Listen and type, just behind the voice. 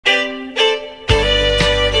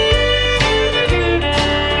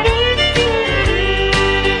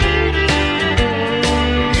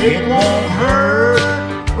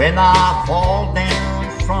when I fall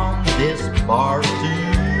down from this bar stool.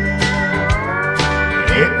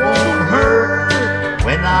 It won't hurt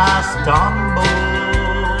when I stumble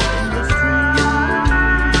in the street.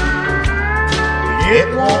 It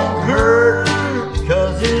won't hurt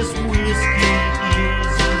 'cause this whiskey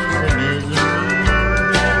eases the misery.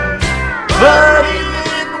 But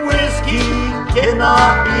even whiskey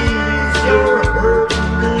cannot ease your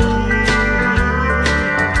hurting knee.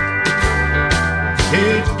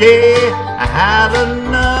 Today I had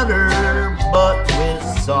another, but with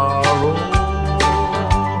sorrow.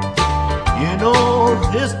 You know,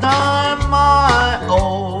 this time I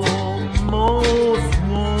almost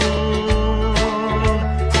won.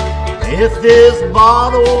 If this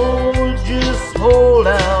bottle just hold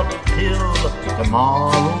out till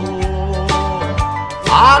tomorrow,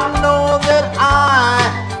 I know that I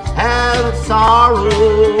have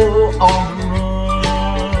sorrow on the run.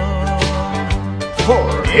 For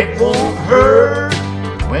it won't hurt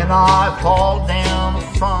when I fall down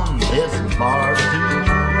from this bar stool.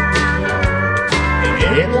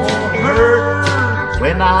 It won't hurt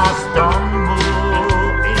when I stumble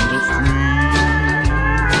in the street.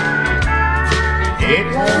 It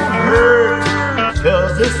won't hurt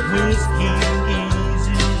 'cause this whiskey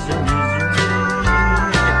eases the misery.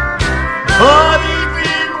 But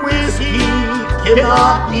even whiskey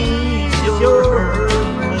cannot ease your hurt.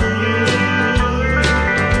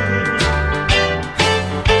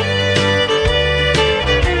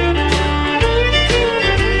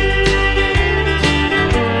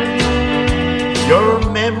 Your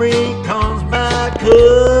memory comes back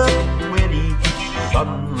up with each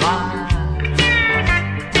sunrise.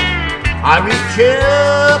 I reach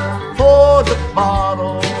up for the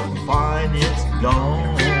bottle, find it's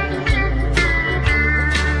gone.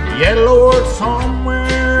 Yet, Lord,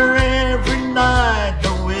 somewhere every night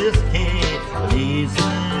the whiskey leads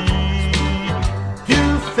me to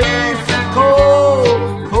face the cold,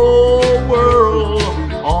 cold world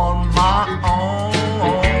on my own.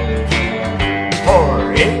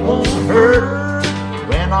 It won't hurt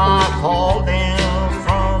when I fall down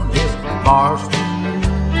from this bar stool.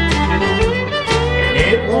 And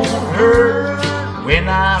it won't hurt when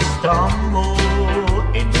I stumble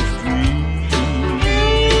in the street.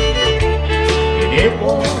 And it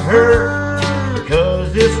won't hurt 'cause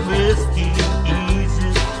this whiskey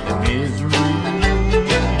eases the misery.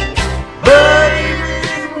 But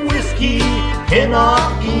even whiskey cannot